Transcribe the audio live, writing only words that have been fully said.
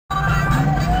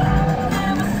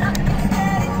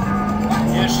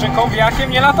kombiakiem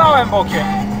nie latałem bokiem.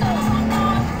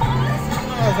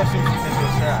 No zawsze musi być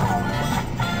pierwszy raz.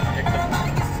 Jak to?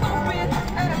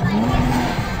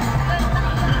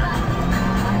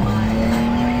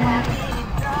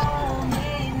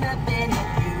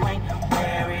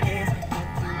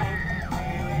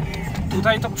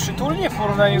 Tutaj to przytulnie w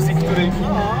porównaniu z niektórymi. No,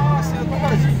 właśnie o to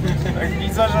chodzi. Tak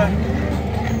widzę, że...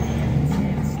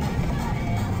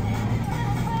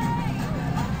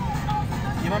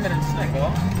 Nie mamy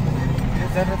ręcznego,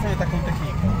 więc zawracamy taką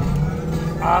techniką.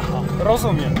 Aha,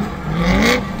 rozumiem.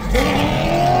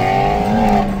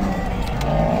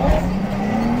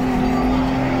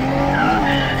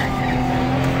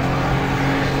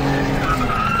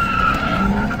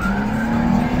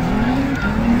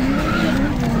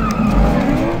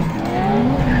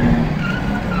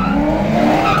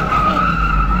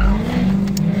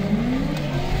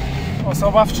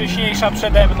 Osoba wcześniejsza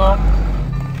przede mną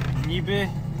niby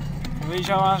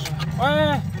powiedziała, że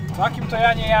takim to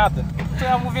ja nie jadę. To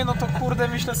ja mówię, no to kurde,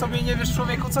 myślę sobie, nie wiesz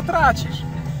człowieku, co tracisz.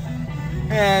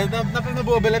 Nie, no, na pewno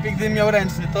byłoby lepiej, gdybym miał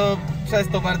ręczny. To przez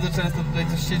to bardzo często tutaj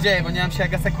coś się dzieje, bo nie mam się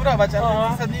jak asekurować, ale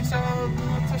zasadniczo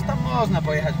no, coś tam można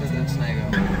pojechać bez ręcznego.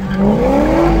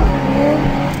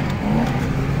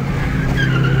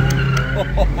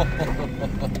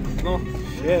 No,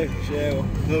 Wzięło.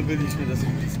 No byliśmy dosyć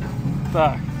blisko.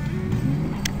 tak.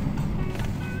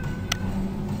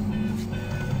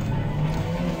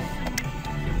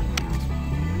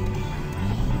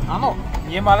 A no,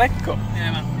 nie ma lekko.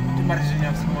 Nie mam. Tym bardziej, że nie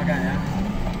mam wspomagania.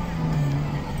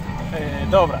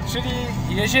 Dobra, czyli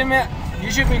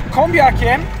jedziemy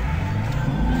kombiakiem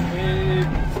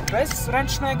bez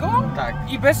ręcznego Tak.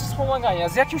 i bez wspomagania.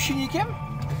 Z jakim silnikiem?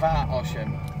 2.8.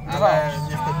 2.8. Ale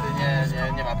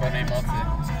niestety nie ma pełnej mocy.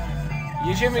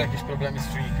 Jedziemy... Są jakieś problemy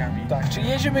z czujnikami. Tak, czyli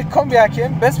jedziemy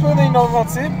kombiakiem bez pełnej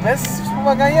mocy, bez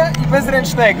wspomagania i bez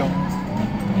ręcznego.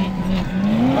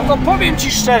 No to powiem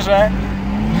Ci szczerze,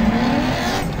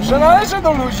 że należę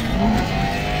do ludzi,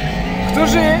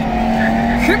 którzy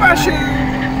chyba się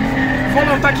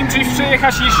wolą takim czymś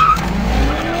przejechać niż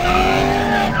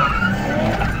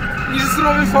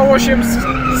zdrowy V8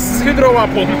 z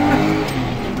hydrołapą.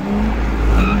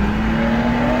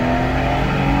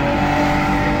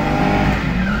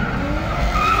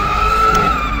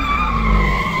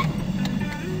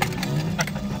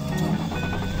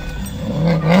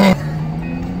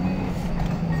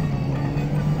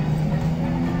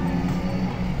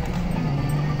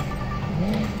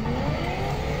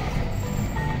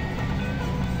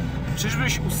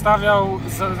 Czyżbyś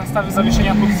zastawił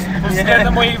zawieszenia pod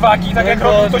względem mojej wagi, tak jak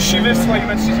robił to siwy w swoim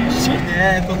E30?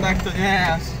 Nie, to tak to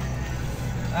nie aż.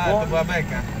 To była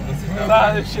beka.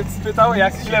 Tak, się spytał,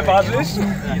 ile ważysz?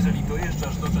 Jeżeli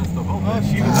dojeżdżasz do Częstochowy... O,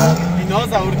 siwy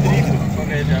dinozaur driftu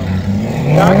powiedział.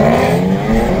 Tak?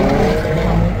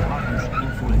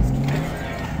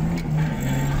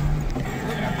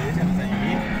 Jedziemy za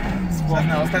nimi. Czas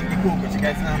na ostatnie kółko,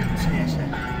 ciekawe co nam przyniesie.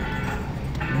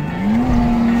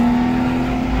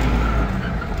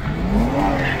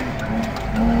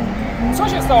 Co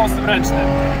się stało z tym ręcznym?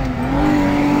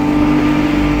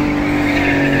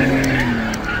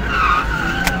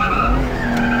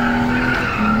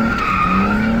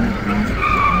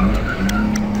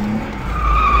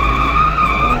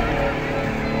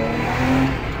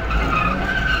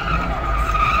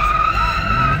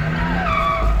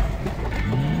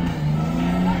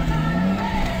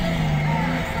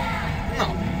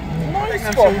 No i tak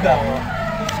nam się udało.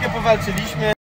 Troszeczkę powalczyliśmy.